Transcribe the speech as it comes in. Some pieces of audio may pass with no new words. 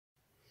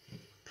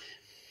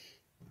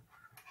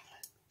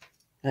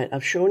Right,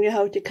 I've shown you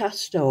how to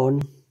cast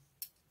on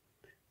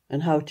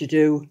and how to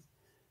do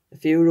a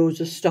few rows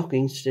of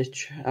stocking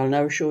stitch. I'll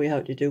now show you how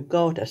to do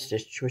garter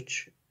stitch,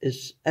 which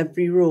is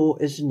every row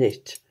is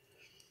knit.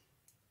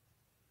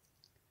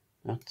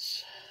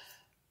 That's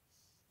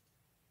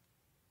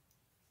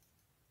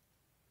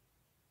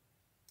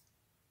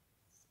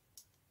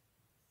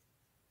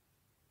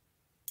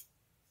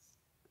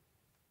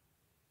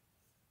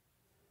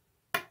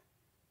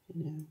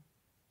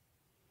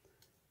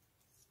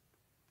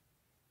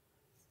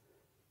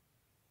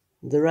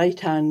the right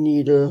hand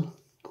needle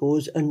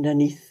goes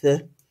underneath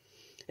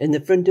in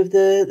the front of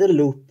the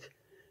loop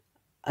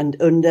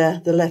and under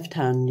the left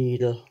hand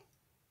needle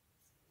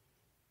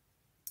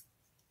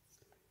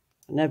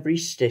on every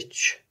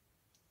stitch.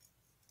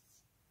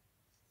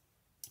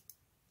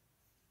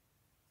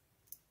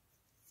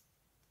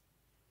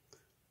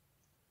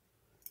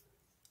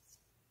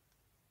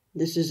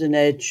 This is an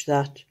edge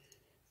that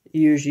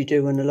you usually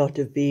do in a lot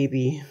of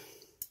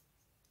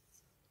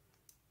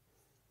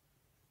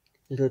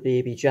little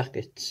baby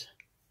jackets.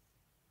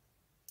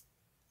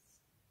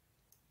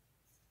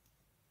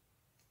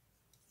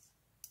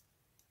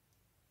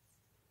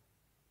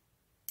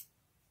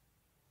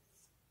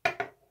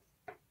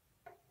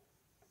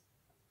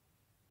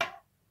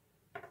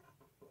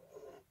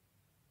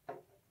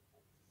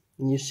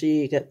 And you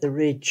see you get the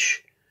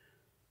ridge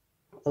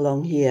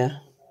along here.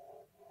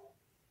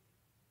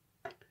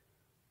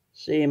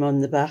 Same on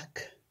the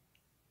back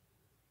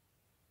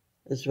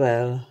as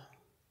well.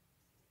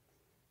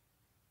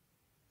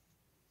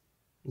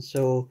 And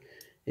so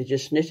you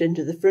just knit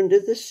into the front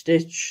of the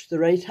stitch. The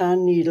right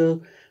hand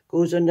needle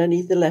goes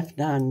underneath the left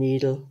hand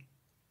needle.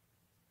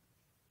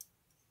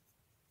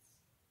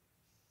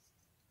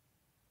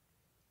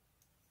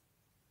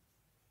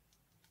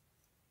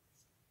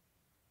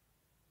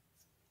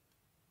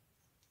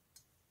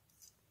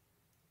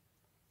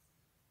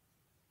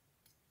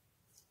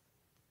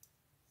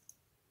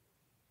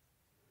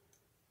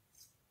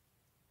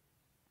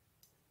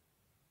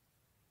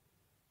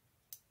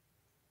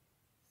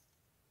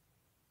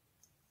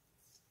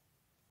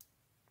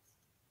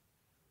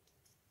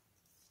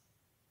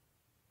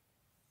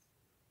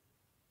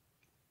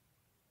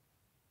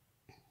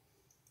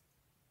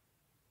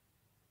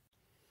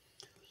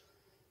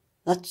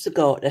 That's the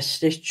garter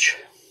stitch,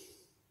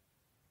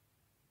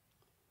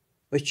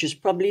 which is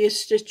probably a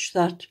stitch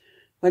that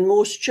when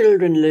most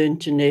children learn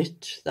to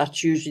knit,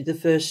 that's usually the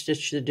first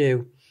stitch they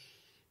do.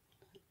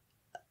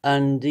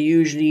 And they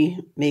usually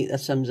make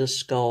that as a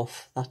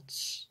scarf.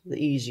 That's the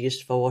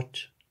easiest for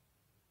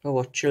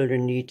what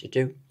children need to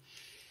do.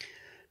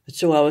 But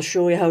so I will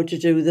show you how to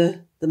do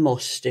the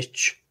moss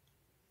stitch.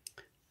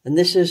 And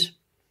this is,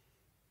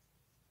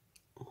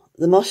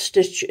 the moss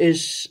stitch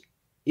is,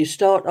 you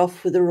start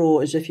off with a row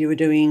as if you were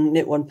doing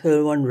knit one,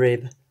 purl one,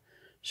 rib.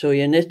 So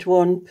you knit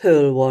one,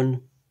 purl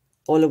one,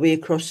 all the way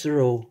across the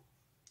row.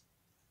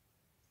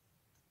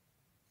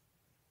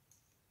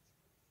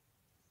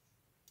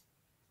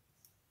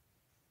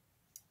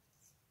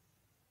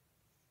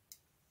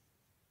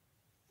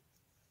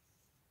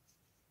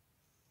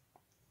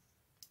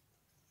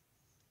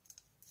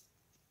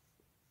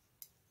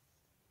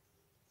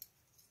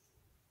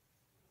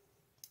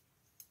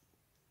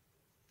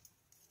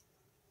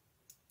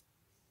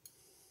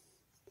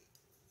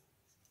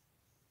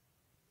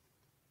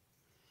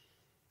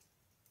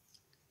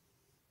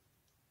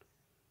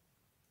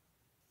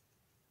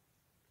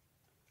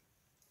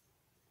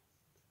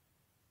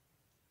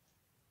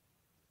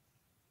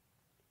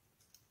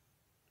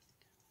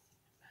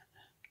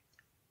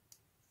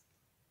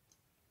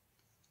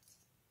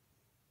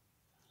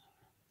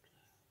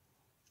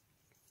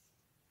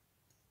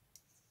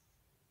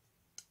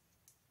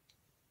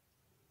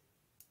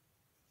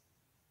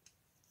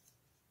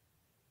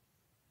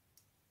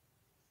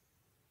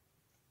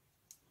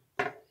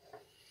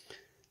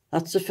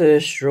 That's the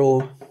first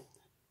row.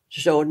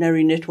 Just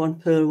ordinary knit one,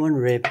 purl one,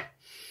 rib. And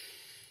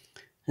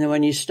then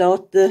when you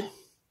start the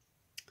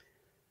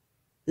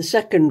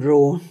second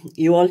row,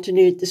 you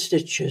alternate the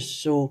stitches.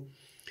 So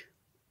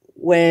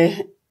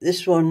where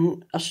this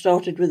one, I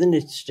started with a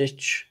knit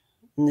stitch,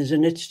 and there's a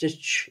knit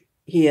stitch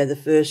here, the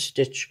first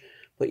stitch,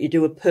 but you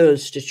do a purl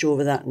stitch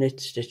over that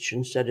knit stitch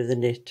instead of the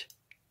knit.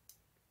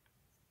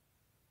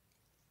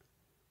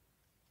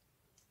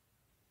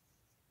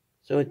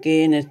 So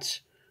again,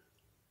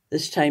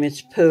 this time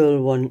it's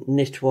purl one,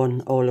 knit one,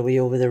 all the way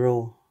over the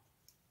row.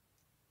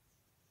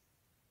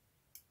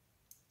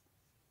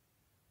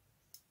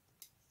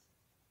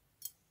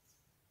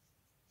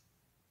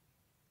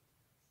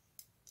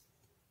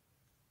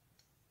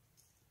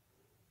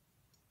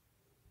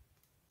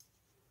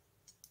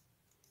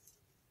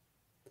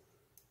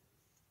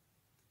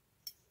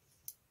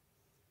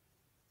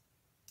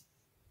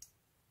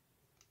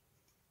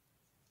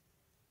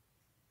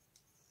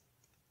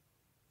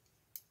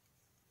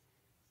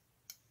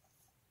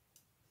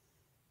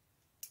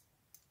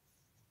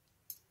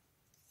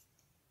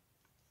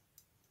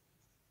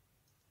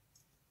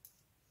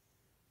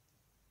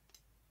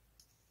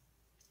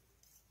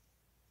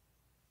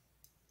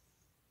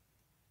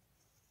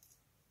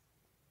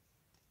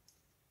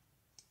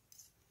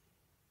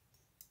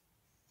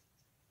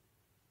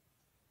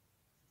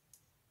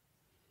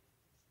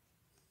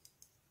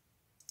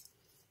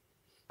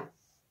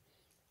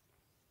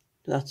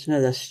 That's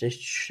another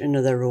stitch,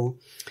 another row.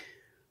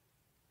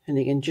 And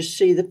you can just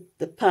see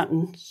the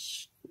pattern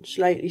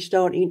slightly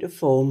starting to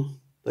form,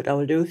 but I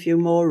will do a few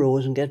more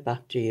rows and get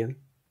back to you.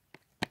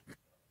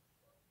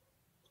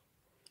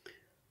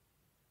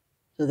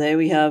 So there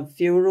we have a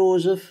few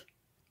rows of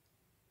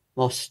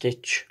moss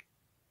stitch,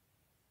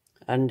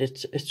 and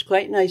it's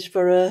quite nice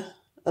for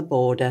a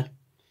border.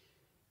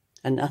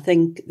 And I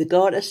think the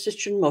garter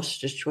stitch and moss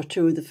stitch were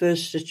two of the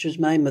first stitches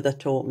my mother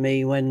taught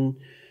me when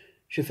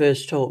she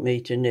first taught me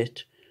to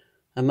knit.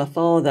 And my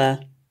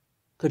father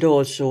could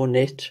also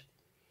knit.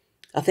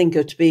 I think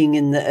it's being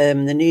in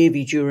the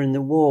Navy during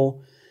the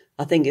war,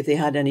 I think if they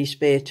had any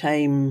spare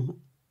time,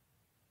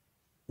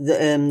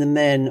 the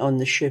men on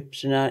the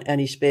ships and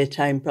any spare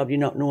time, probably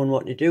not knowing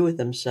what to do with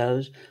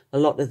themselves, a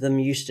lot of them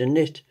used to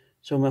knit.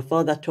 So my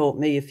father taught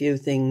me a few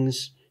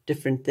things,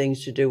 different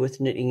things to do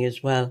with knitting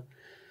as well.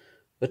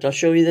 But I'll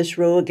show you this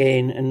row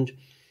again, and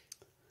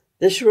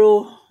this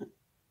row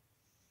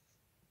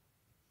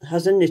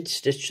has a knit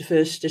stitch. The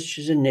first stitch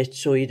is a knit,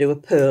 so you do a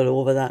purl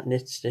over that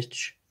knit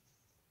stitch.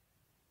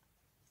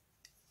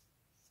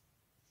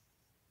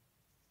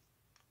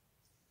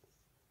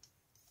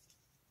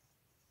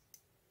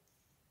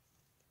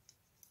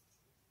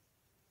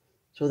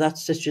 So that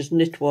stitch is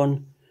knit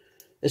one,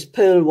 there's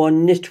purl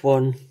one, knit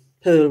one,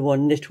 purl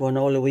one, knit one,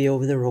 all the way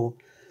over the row.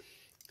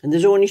 And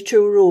there's only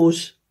 2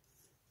 rows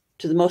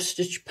to the moss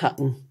stitch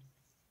pattern.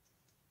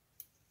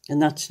 And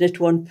that's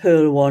knit one,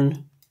 purl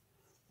one,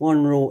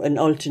 1 row, and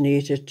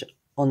alternate it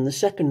on the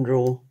second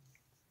row.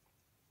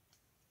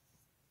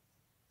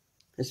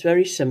 It's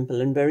very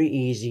simple and very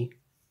easy.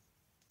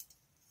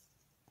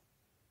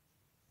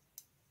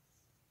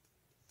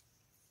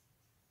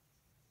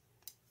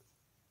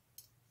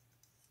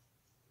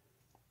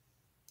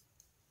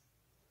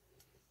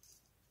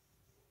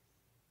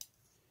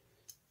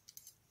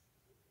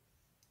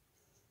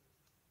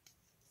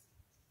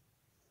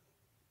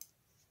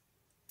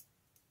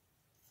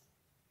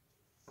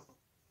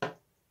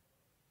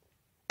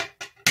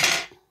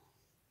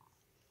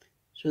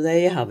 So there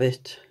you have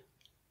it.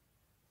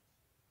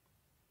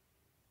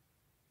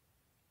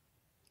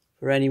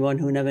 For anyone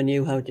who never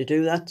knew how to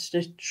do that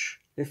stitch,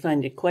 you'll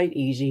find it quite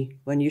easy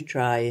when you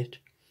try it.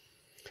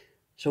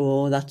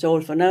 So that's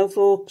all for now,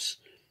 folks.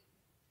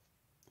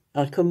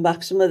 I'll come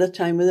back some other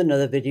time with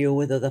another video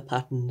with other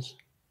patterns.